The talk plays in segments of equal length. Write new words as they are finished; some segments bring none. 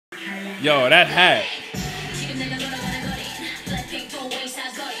Yo, that hat.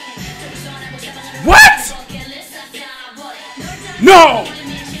 What? No!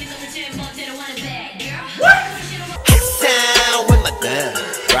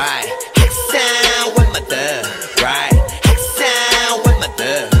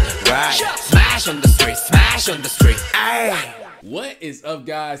 What is up,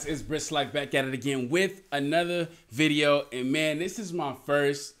 guys? It's BRISxLIFE back at it again with another video, and man, this is my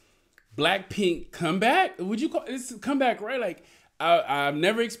first Blackpink comeback. Would you call this a comeback, right? Like, I've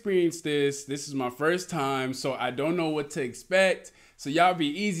never experienced this. This is my first time, so I don't know what to expect. So y'all be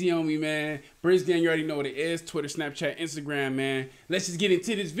easy on me, man. BRISxGANG, you already know what it is. Twitter, Snapchat, Instagram, man. Let's just get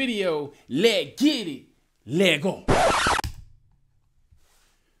into this video. Let's get it. Let go.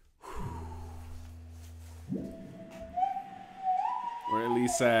 Or at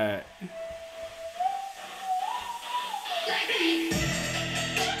least at.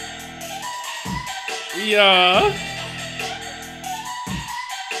 Yeah.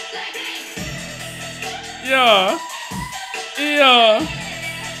 Yeah. Yeah.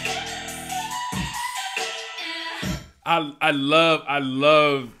 I love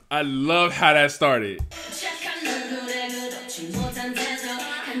how that started.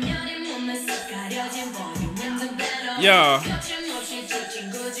 Yeah.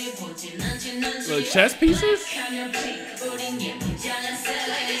 Little chess pieces?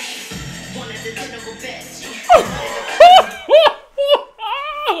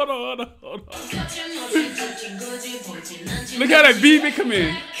 Hold on. Look how that beat be come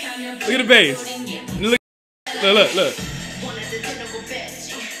in. Look at the bass. Look.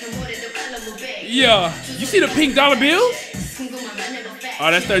 Yeah. You see the pink dollar bills?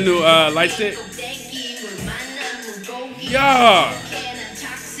 Oh, that's their new light stick. Yeah.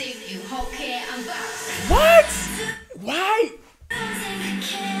 What? Why?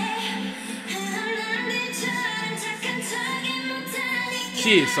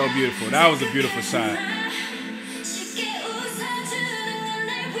 She is so beautiful. That was a beautiful shot.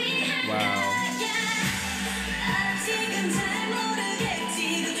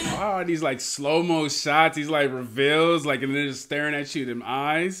 Wow, these like slow-mo shots, these like reveals, like, and they're just staring at you, them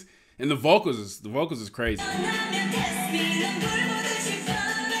eyes. And the vocals is crazy. Look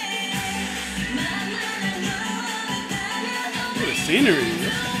at the scenery.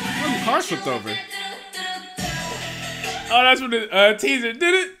 Look, the car flipped over. Oh, that's what the teaser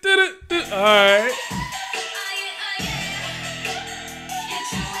did it. Alright.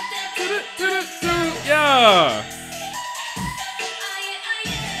 Yeah.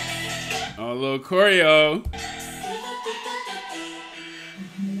 Oh, a little choreo.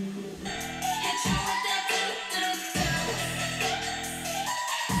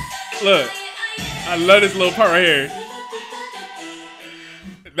 Look, I love this little part right here.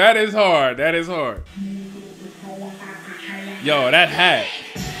 That is hard. That is hard. Yo, that hat.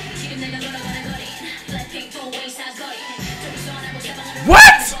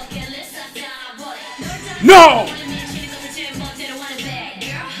 What? No!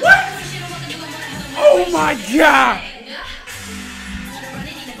 What? Oh my God!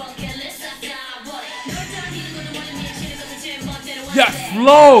 That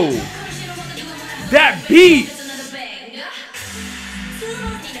flow! That beat!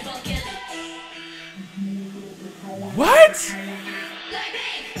 What?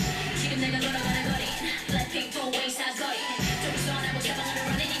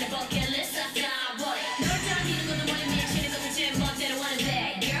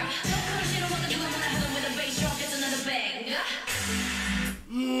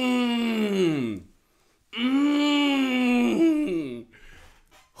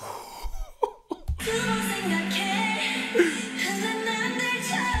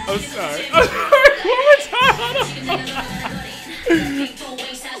 I'm sorry. One more time.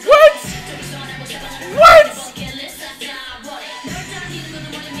 What? What?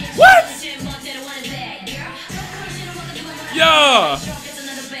 What? Yeah.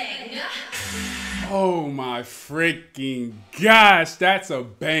 Oh my freaking gosh, that's a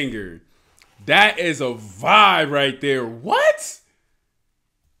banger. That is a vibe right there. What?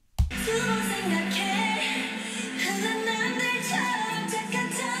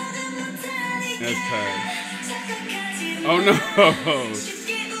 That's tight. Oh no.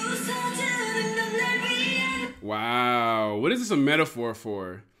 Wow. What is this a metaphor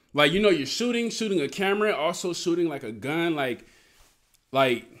for? Like, you know, you're shooting a camera, also shooting like a gun, like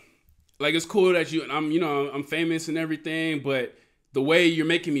it's cool that I'm famous and everything, but the way you're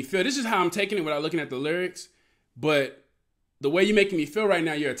making me feel, this is how I'm taking it without looking at the lyrics, but the way you're making me feel right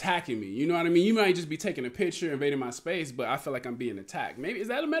now, you're attacking me. You know what I mean? You might just be taking a picture, invading my space, but I feel like I'm being attacked. Maybe, is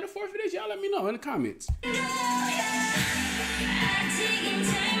that a metaphor for this? Y'all let me know in the comments.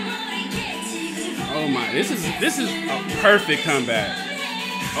 Oh my, this is a perfect comeback.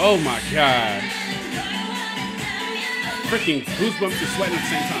 Oh my God. Freaking goosebumps and sweating at the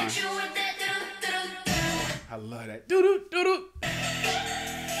same time. I love that. Ddu-Du-Ddu-Du.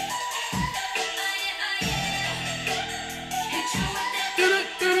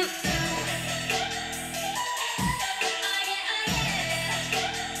 Ddu-Du-Ddu-Du.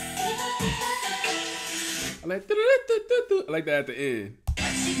 I like ddu-du-du-du-du. I like that at the end.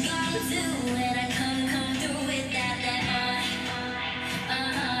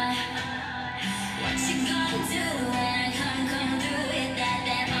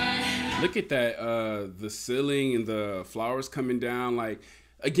 Look at that, the ceiling and the flowers coming down. Like,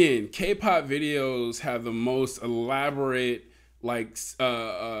 again, K-pop videos have the most elaborate, like,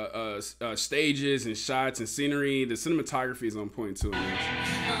 stages and shots and scenery. The cinematography is on point too. Man.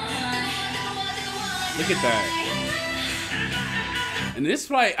 Look at that. And this,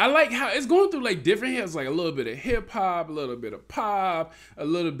 like, I like how it's going through like different hits, like a little bit of hip hop, a little bit of pop, a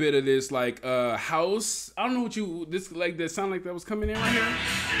little bit of this like house. I don't know what you this like that sound like that was coming in right here. I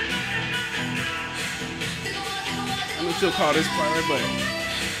don't know what you'll call this part, right? But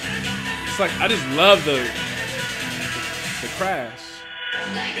it's like I just love the crash.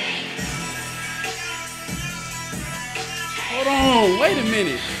 Hold on, wait a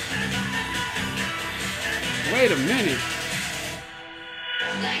minute. Wait a minute.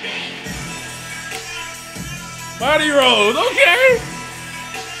 Body rolls, okay.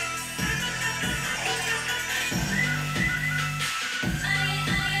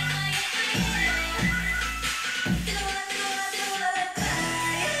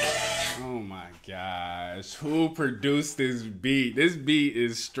 Oh my gosh, who produced this beat? This beat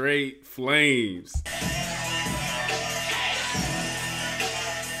is straight flames.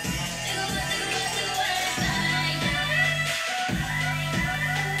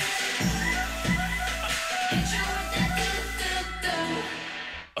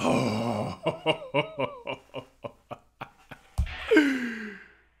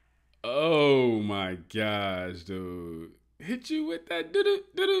 Oh my gosh, dude. Hit you with that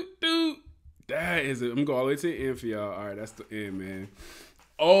do-do-do-do-do. That is it. I'm going all the way to the end for y'all. All right, that's the end, man.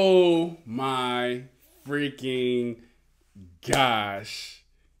 Oh my freaking gosh.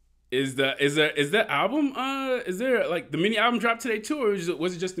 Is that album, is there like the mini album dropped today too, or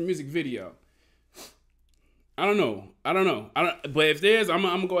was it just the music video? I don't know. But if there's, I'm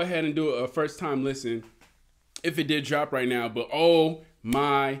gonna go ahead and do a first time listen if it did drop right now. But oh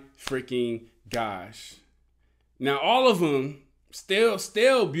my freaking gosh. Now all of them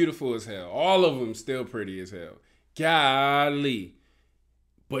still beautiful as hell. All of them still pretty as hell. Golly.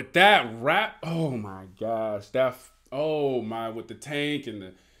 But that rap, oh my gosh. Oh my, with the tank and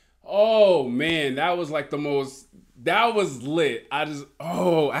the, oh man, that was like the most, that was lit.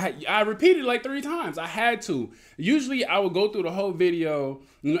 I repeated like 3 times. I had to. Usually I would go through the whole video,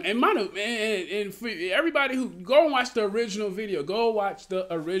 you know, and for everybody who go and watch the original video, go watch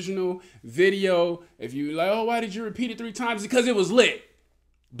the original video. If you like, oh, why did you repeat it 3 times? Because it was lit.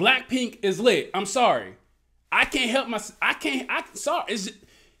 Blackpink is lit. I'm sorry. I can't help sorry. It's just,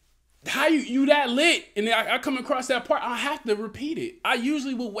 how you that lit? And then I come across that part, I have to repeat it. I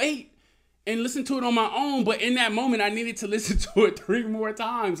usually will wait and listen to it on my own, but in that moment, I needed to listen to it 3 more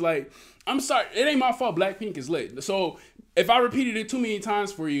times. Like, I'm sorry, it ain't my fault. Blackpink is lit. So if I repeated it too many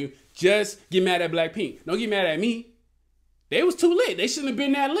times for you, just get mad at Blackpink. Don't get mad at me. They was too lit. They shouldn't have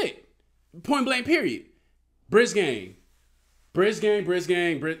been that lit. Point blank, period. BRISxGANG.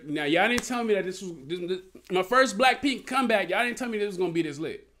 BRISxGANG. Now, y'all didn't tell me that this was my first Blackpink comeback. Y'all didn't tell me this was going to be this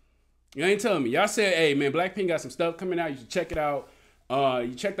lit. Y'all ain't telling me. Y'all said, hey, man, Blackpink got some stuff coming out. You should check it out.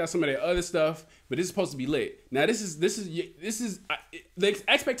 You checked out some of their other stuff, but this is supposed to be lit. Now this is the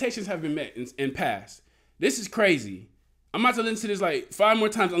expectations have been met in past. This is crazy. I'm about to listen to this like 5 more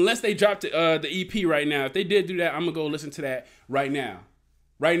times unless they dropped the EP right now. If they did do that, I'm gonna go listen to that right now.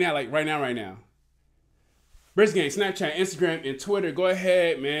 Right now. BRISxGANG, Snapchat, Instagram, and Twitter. Go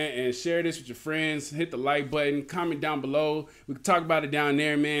ahead, man, and share this with your friends. Hit the like button. Comment down below. We can talk about it down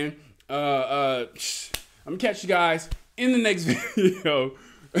there, man. I'm gonna catch you guys in the next video.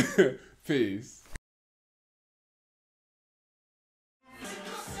 Peace.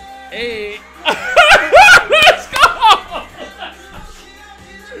 Hey. Let's go.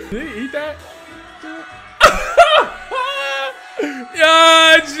 Did he eat that?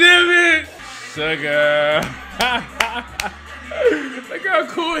 Yo, Jimmy. Sugar. Look how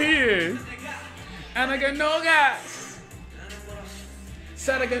cool he is. And I got no gas.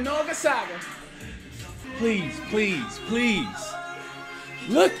 Saraga Noga Saga. Please, please, please.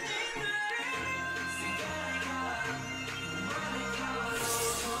 Look.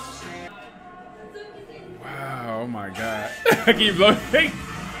 Wow, oh my God. I keep blowing.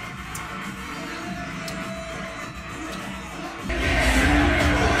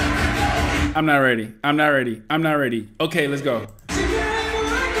 I'm not ready. I'm not ready. I'm not ready. Okay, let's go.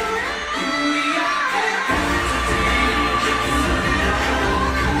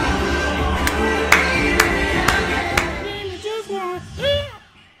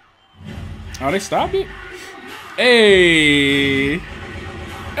 Oh, they stopped it? Hey.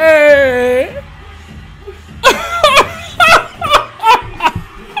 Hey.